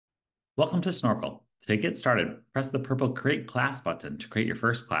Welcome to Snorkl. To get started, press the purple Create Class button to create your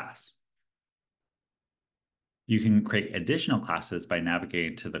first class. You can create additional classes by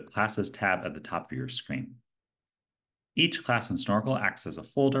navigating to the Classes tab at the top of your screen. Each class in Snorkl acts as a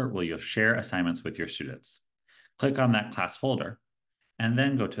folder where you'll share assignments with your students. Click on that class folder, and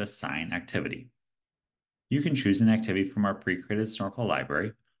then go to Assign Activity. You can choose an activity from our pre-created Snorkl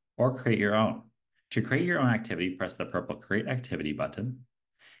library or create your own. To create your own activity, press the purple Create Activity button.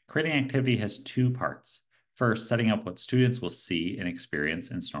 Creating activity has two parts. First, setting up what students will see and experience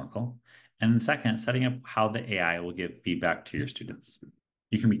in Snorkl. And second, setting up how the AI will give feedback to your students.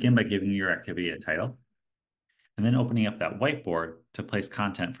 You can begin by giving your activity a title, and then opening up that whiteboard to place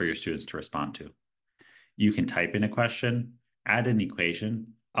content for your students to respond to. You can type in a question, add an equation,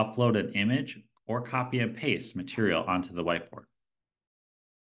 upload an image, or copy and paste material onto the whiteboard.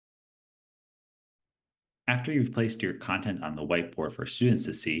 After you've placed your content on the whiteboard for students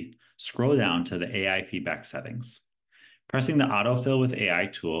to see, scroll down to the AI feedback settings. Pressing the Autofill with AI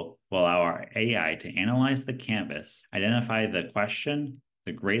tool will allow our AI to analyze the canvas, identify the question,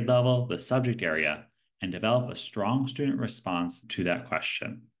 the grade level, the subject area, and develop a strong student response to that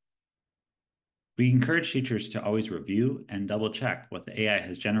question. We encourage teachers to always review and double check what the AI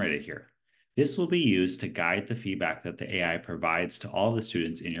has generated here. This will be used to guide the feedback that the AI provides to all the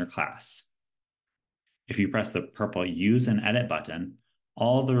students in your class. If you press the purple Use and Edit button,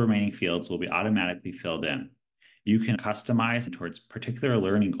 all the remaining fields will be automatically filled in. You can customize towards particular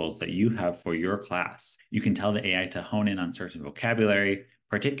learning goals that you have for your class. You can tell the AI to hone in on certain vocabulary,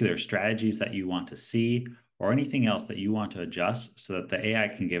 particular strategies that you want to see, or anything else that you want to adjust so that the AI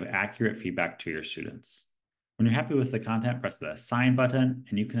can give accurate feedback to your students. When you're happy with the content, press the Assign button,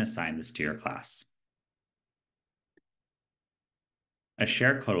 and you can assign this to your class. A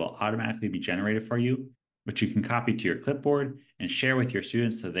share code will automatically be generated for you, which you can copy to your clipboard and share with your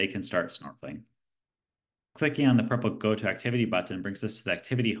students so they can start snorkeling. Clicking on the purple Go to Activity button brings us to the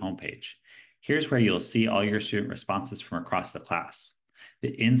Activity homepage. Here's where you'll see all your student responses from across the class. The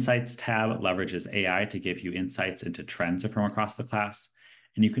Insights tab leverages AI to give you insights into trends from across the class,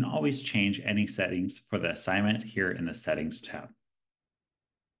 and you can always change any settings for the assignment here in the Settings tab.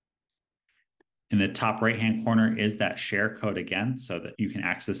 In the top right-hand corner is that share code again, so that you can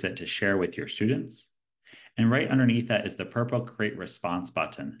access it to share with your students. And right underneath that is the purple Create Response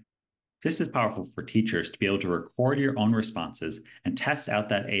button. This is powerful for teachers to be able to record your own responses and test out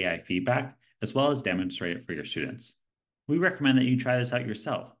that AI feedback, as well as demonstrate it for your students. We recommend that you try this out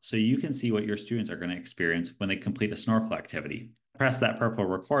yourself so you can see what your students are going to experience when they complete a Snorkl activity. Press that purple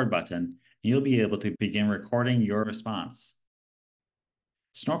Record button, and you'll be able to begin recording your response.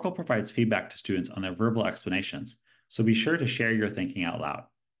 Snorkl provides feedback to students on their verbal explanations, so be sure to share your thinking out loud.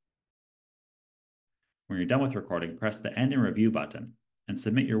 When you're done with recording, press the End and Review button and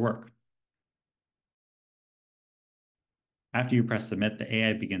submit your work. After you press Submit, the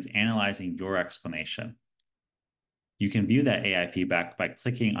AI begins analyzing your explanation. You can view that AI feedback by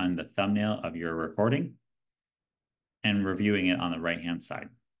clicking on the thumbnail of your recording and reviewing it on the right-hand side.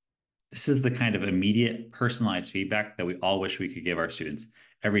 This is the kind of immediate, personalized feedback that we all wish we could give our students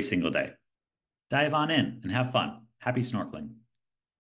every single day. Dive on in and have fun. Happy snorkeling.